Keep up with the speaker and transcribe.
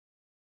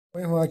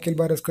मैं हूँ अखिल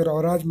बारस्कर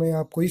और आज मैं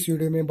आपको इस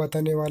वीडियो में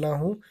बताने वाला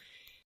हूँ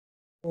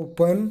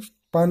ओपन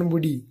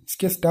पानबुडी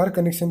इसके स्टार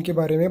कनेक्शन के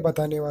बारे में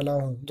बताने वाला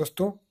हूँ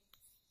दोस्तों।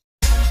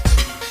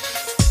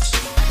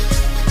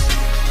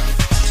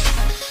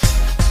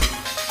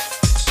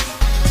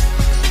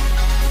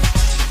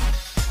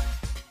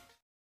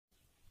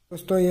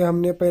 ये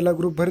हमने पहला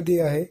ग्रुप भर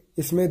दिया है।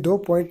 इसमें 2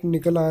 पॉइंट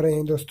निकल आ रहे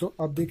हैं दोस्तों,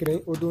 आप देख रहे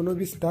हैं वो दोनों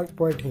भी स्टार्ट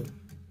पॉइंट हैं।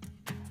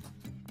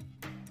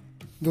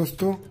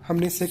 दोस्तों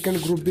हमने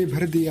सेकंड ग्रुप भी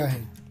भर दिया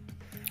है,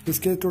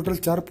 इसके टोटल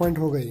 4 पॉइंट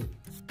हो गए।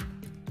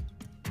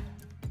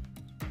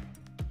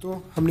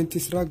 तो हमने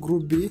तीसरा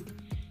ग्रुप भी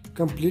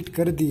कंप्लीट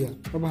कर दिया।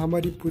 अब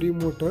हमारी पूरी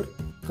मोटर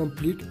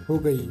कंप्लीट हो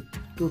गई।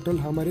 टोटल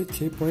हमारे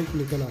 6 पॉइंट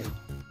निकल आए।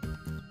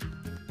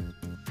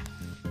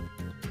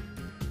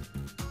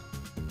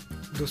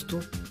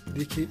 दोस्तों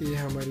देखिए, ये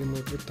हमारी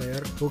मोटर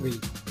तैयार हो गई।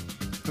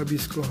 अब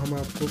इसको हम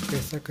आपको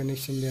कैसा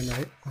कनेक्शन देना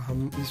है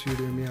हम इस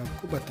वीडियो में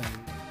आपको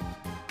बताएंगे।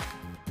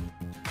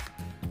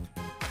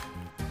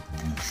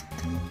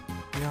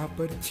 यहाँ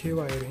पर 6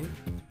 वायर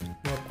हैं,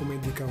 वो आपको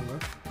मैं दिखाऊंगा।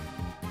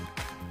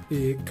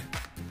 1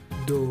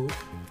 2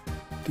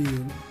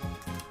 3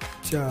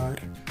 4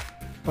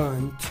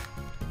 5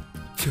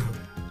 6,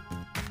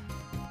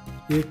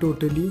 ये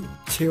टोटली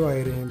 6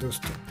 वायर हैं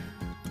दोस्तों।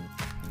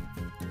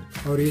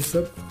 और ये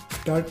सब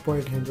स्टार्ट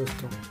पॉइंट हैं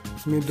दोस्तों।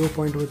 इसमें 2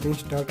 पॉइंट होते हैं,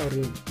 स्टार्ट और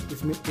एंड।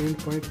 इसमें एंड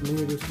पॉइंट नहीं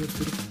है दोस्तों,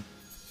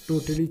 सिर्फ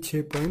टोटली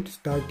 6 पॉइंट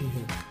स्टार्ट ही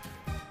है।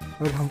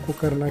 अब हमको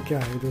करना क्या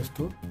है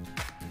दोस्तों,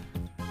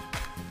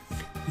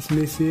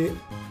 इसमें से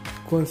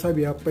कौन सा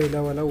भी आप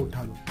पहला वाला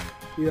उठा लो,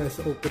 ये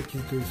ऐसा ऊपर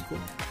खींच दो इसको।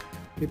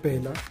 ये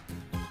पहला,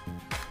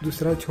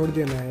 दूसरा छोड़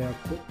देना है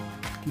आपको,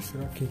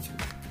 तीसरा खींच लो।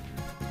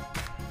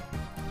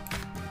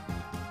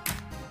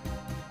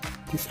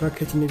 तीसरा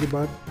खींचने के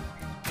बाद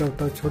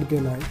चौथा छोड़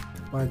देना है,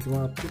 पांचवा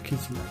आपको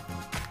खींचना है।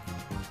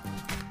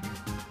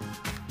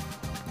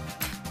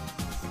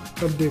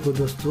 अब देखो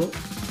दोस्तों,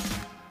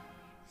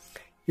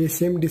 ये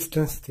सेम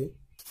डिस्टेंस थे।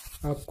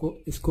 आपको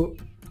इसको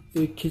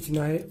एक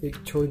खींचना है, एक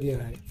छोड़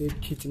देना है, एक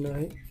खींचना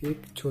है,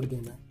 एक छोड़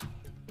देना है,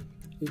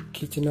 एक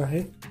खींचना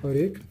है और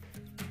एक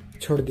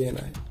छोड़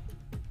देना है।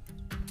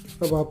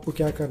 अब आपको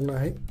क्या करना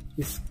है,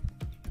 इस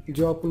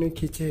जो आपने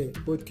खींचे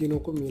है वो तीनों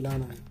को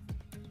मिलाना है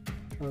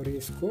और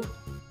इसको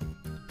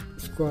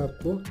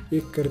आपको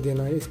एक कर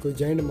देना है। इसको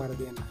जॉइंट मार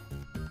देना है,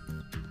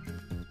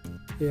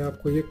 ये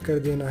आपको एक कर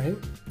देना है।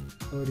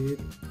 और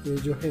ये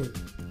जो है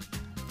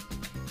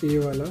ए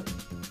वाला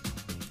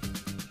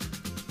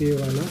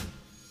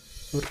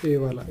और ए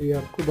वाला, ये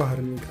आपको बाहर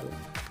निकालना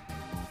है।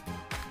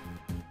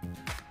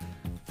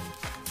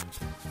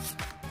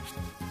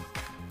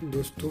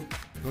 दोस्तों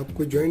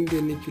आपको जॉइंट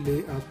देने के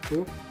लिए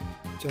आपको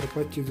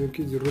 4-5 चीज़ों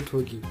की ज़रूरत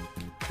होगी।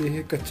 ये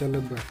है कच्चा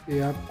रबर, ये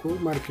आपको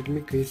मार्केट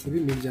में कहीं से भी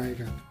मिल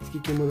जाएगा। इसकी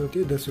कीमत होती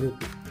है 10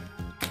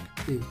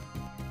 रुपये।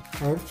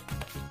 और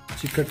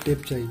चिकट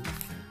टेप चाहिए,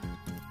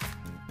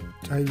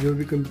 चाहे जो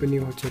भी कंपनी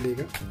हो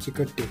चलेगा,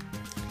 चिकट टेप।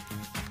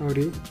 और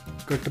ये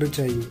कटर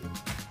चाहिए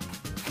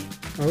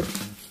और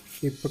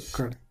ये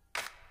पकड़।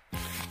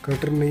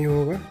 कटर नहीं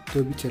होगा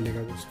तो भी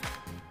चलेगा दोस्तों।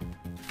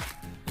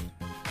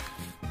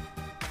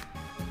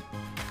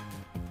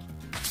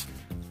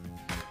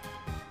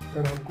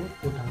 कर हमको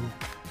उठाना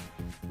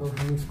और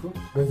हम इसको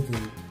घस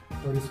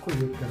देंगे और इसको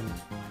लेट करना,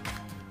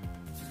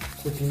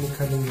 कुछ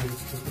निकालेंगे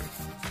इसके ऊपर।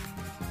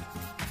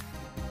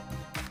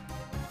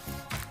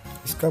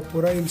 इसका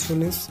पूरा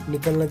इंसुलेंस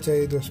निकलना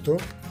चाहिए दोस्तों,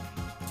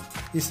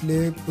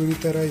 इसलिए पूरी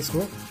तरह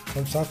इसको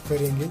हम साफ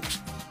करेंगे।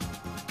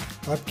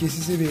 आप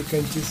किसी से भी,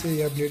 कैंची से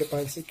या ब्लेड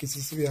पाइप से,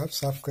 किसी से भी आप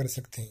साफ कर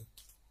सकते हैं।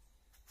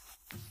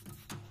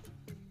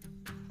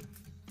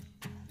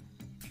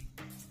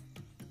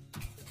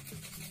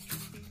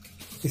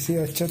 इसे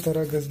अच्छा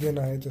तरह घस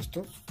देना है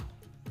दोस्तों।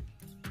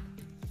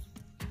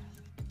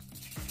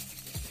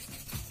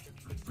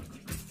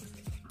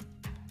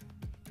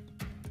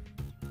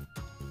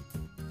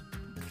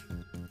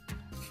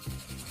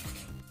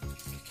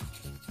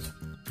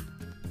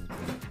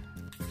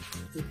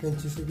 एक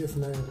कैंची से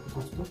घसना है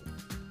दोस्तों,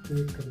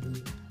 एक कर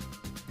दिए।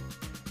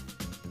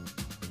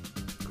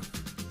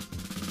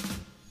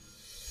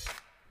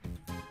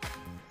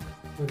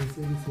 और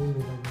इसे भी सेम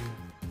मिला देना,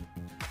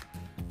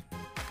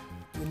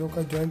 तीनों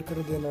का जॉइंट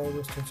कर देना है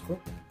दोस्तों इसको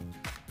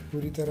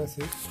पूरी तरह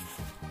से।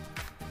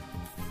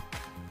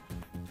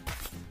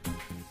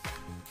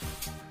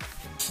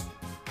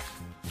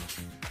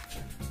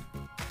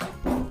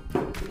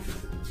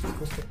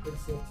 इसको शक्कर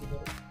से अच्छी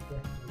तरह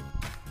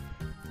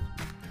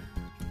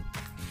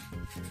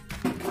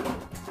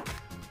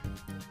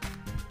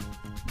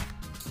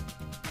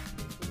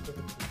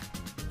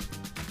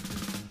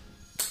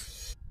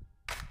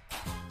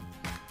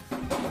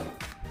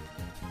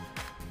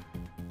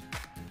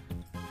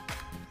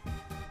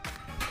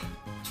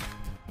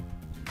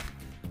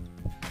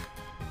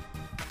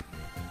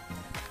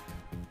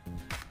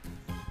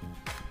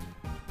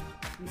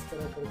इस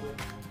तरह कर दिया।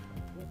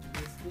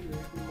 इसको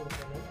एक ही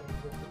मोड़ना है।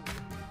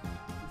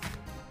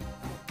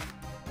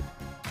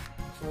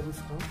 अब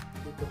इसको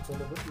एक कच्चा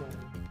रबर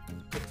मारेंगे,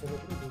 कच्चा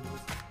रबर देंगे।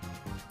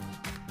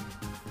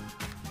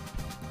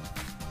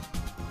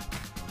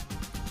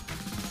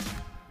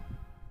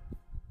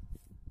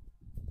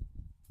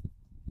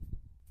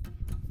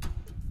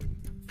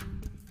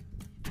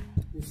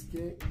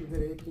 इसके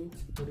इधर 1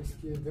 इंच और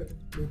इसके इधर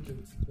 1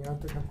 इंच, यहाँ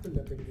तक हमको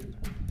लपेट देना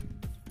है।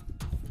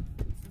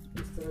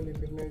 इस तरह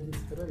लपेटना है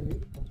जिस तरह ये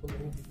हमको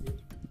नहीं दिखे,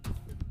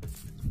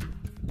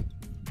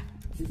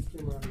 खींच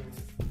के मारना है।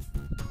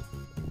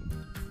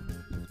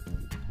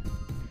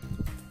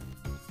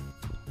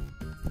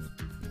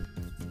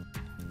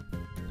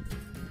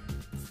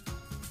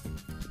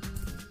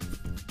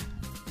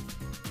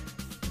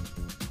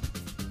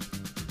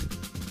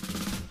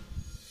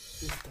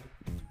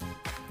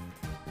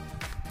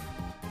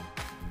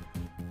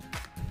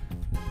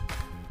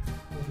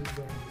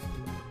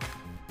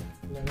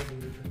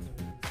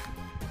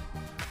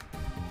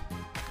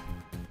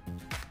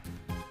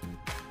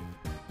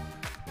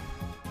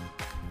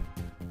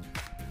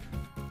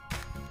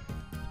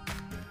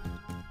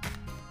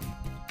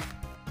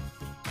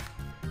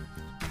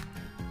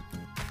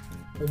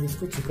 अब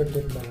इसको चिकन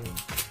टेप लगाएं।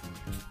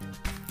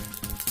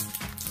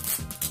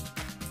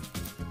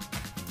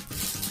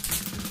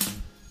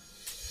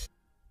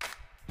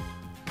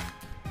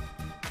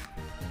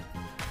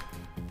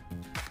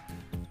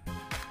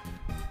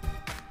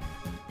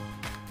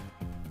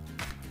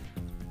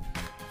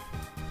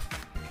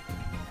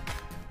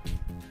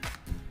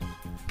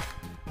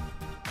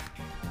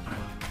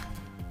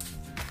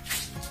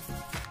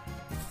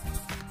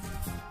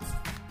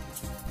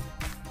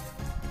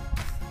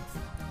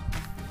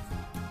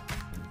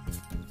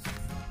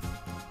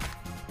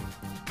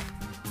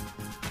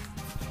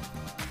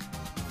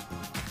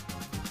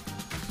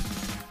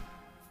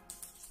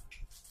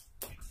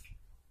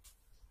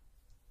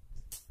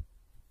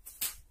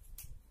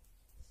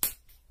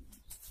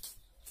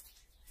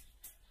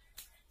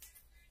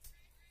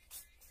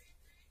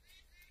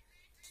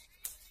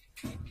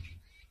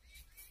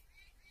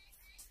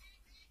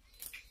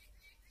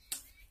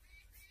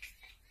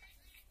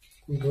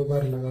 दो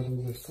बार लगा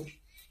दूंगा इसको।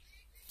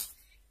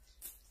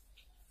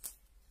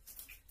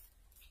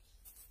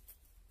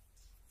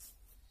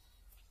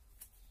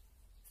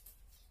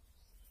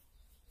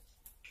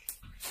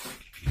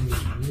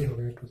 ये हो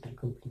गया टोटल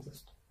कंप्लीट।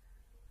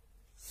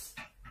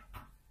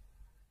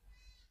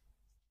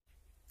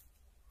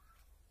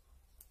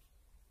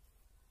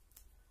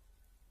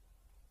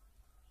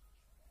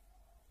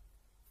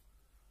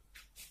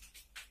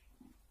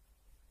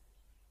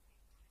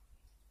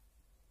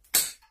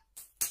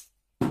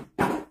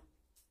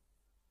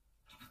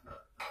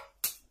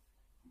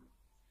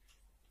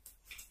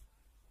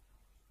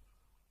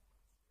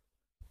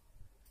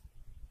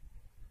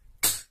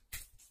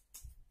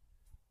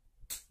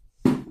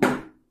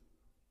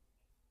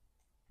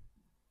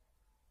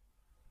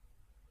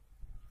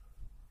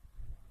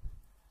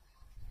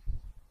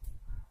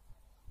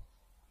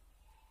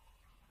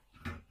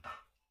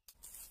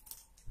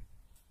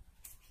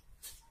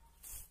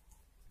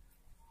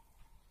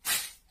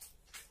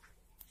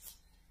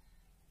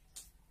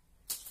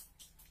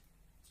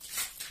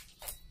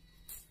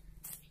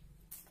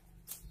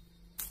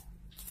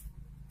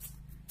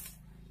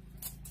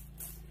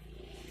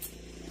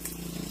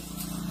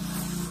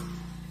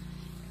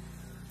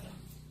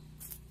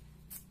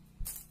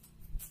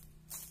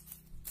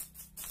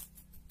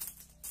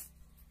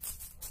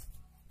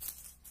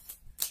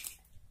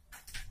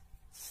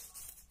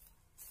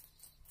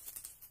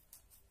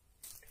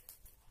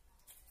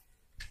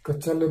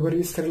 कच्चा लेबर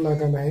इस तरह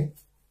लगाना है,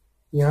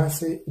 यहाँ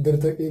से इधर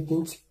तक 1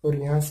 इंच और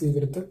यहाँ से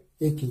इधर तक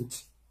 1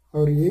 इंच,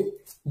 और ये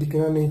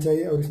दिखना नहीं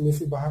चाहिए और इसमें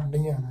से बाहर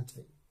नहीं आना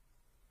चाहिए।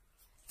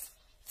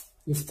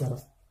 इस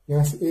तरह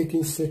यहाँ से 1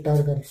 इंच से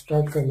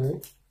स्टार्ट करना है।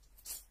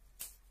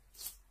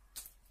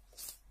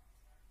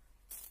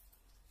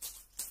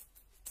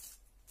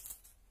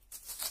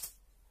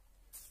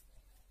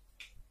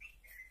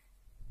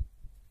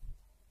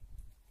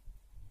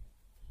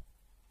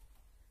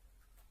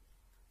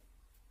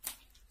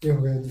 ये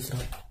हो गया दूसरा।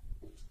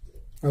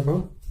 अब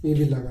हम ये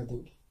भी लगा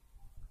देंगे।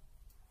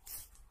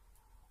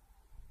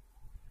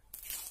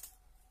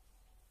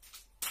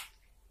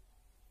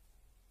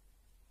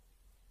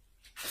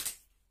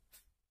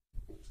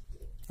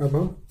 अब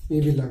हम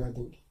ये भी लगा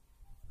देंगे।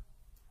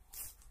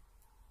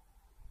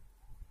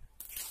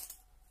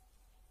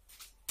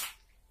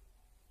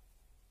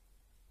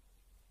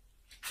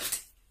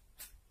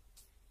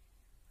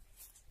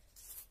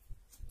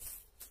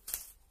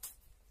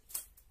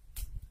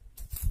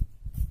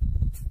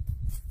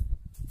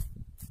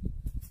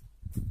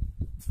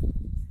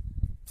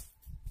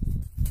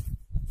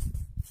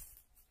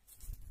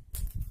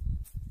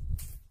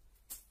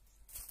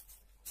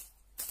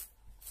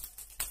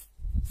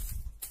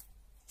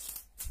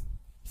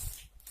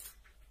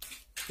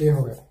 ये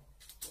हो गया।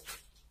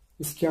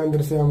 इसके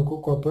अंदर से हमको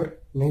कॉपर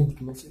नहीं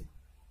दिखना चाहिए।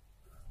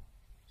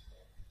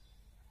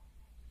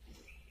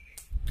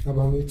 अब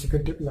हम ये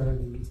चिकन टेप लगा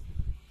देंगे।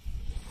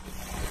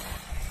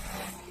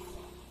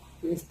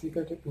 ये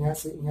स्टिकर टेप यहाँ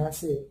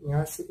से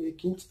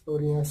 1 इंच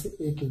और यहाँ से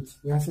 1 इंच,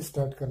 यहाँ से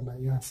स्टार्ट करना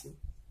है। यहाँ से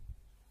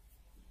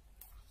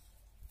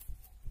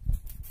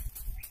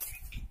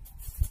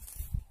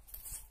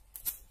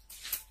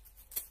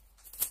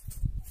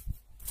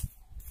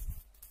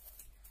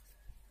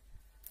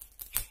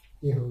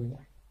ये हो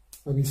गया।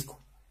 अब इसको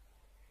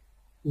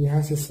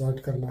यहाँ से स्टार्ट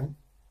करना है।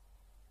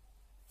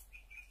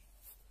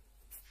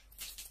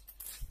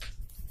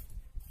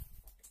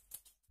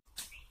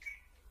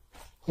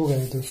 हो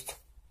गया दोस्त।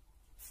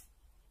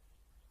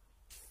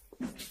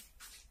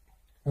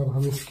 अब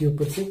हम इसके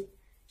ऊपर से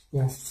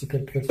यहाँ से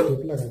सिकट का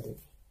टेप लगा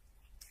देंगे।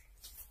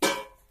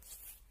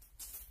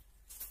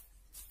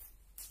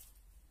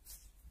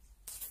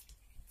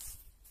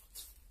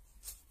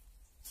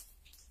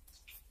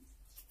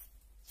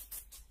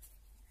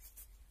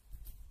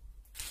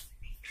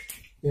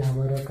 ये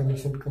हमारा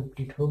कनेक्शन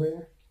कंप्लीट हो गया।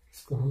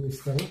 इसको हम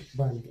इस तरह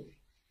बांध देंगे।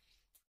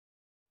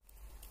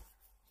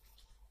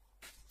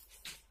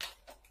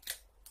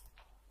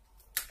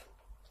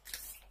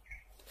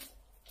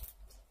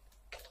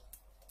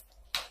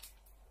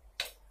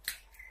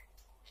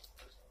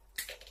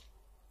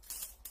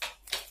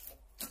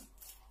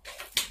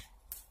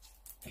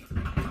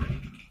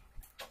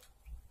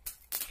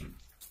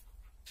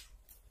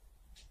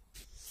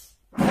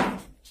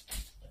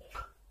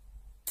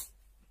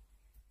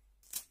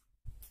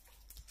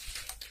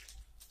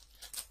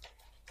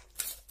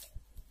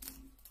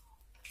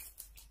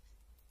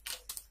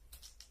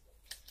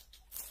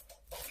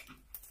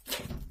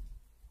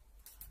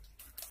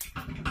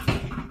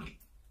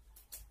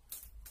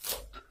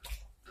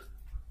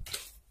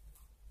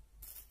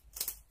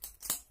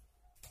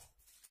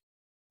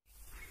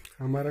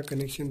 हमारा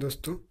कनेक्शन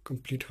दोस्तों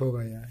कंप्लीट हो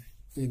गया है।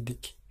 ये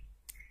देखिए।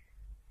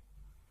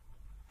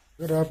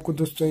 अगर आपको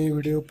दोस्तों ये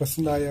वीडियो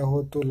पसंद आया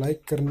हो तो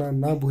लाइक करना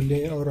ना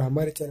भूलें और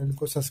हमारे चैनल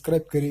को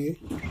सब्सक्राइब करिए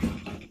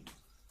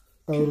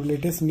और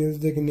लेटेस्ट न्यूज़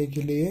देखने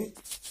के लिए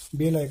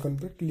बेल आइकन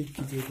पर क्लिक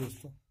कीजिए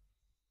दोस्तों।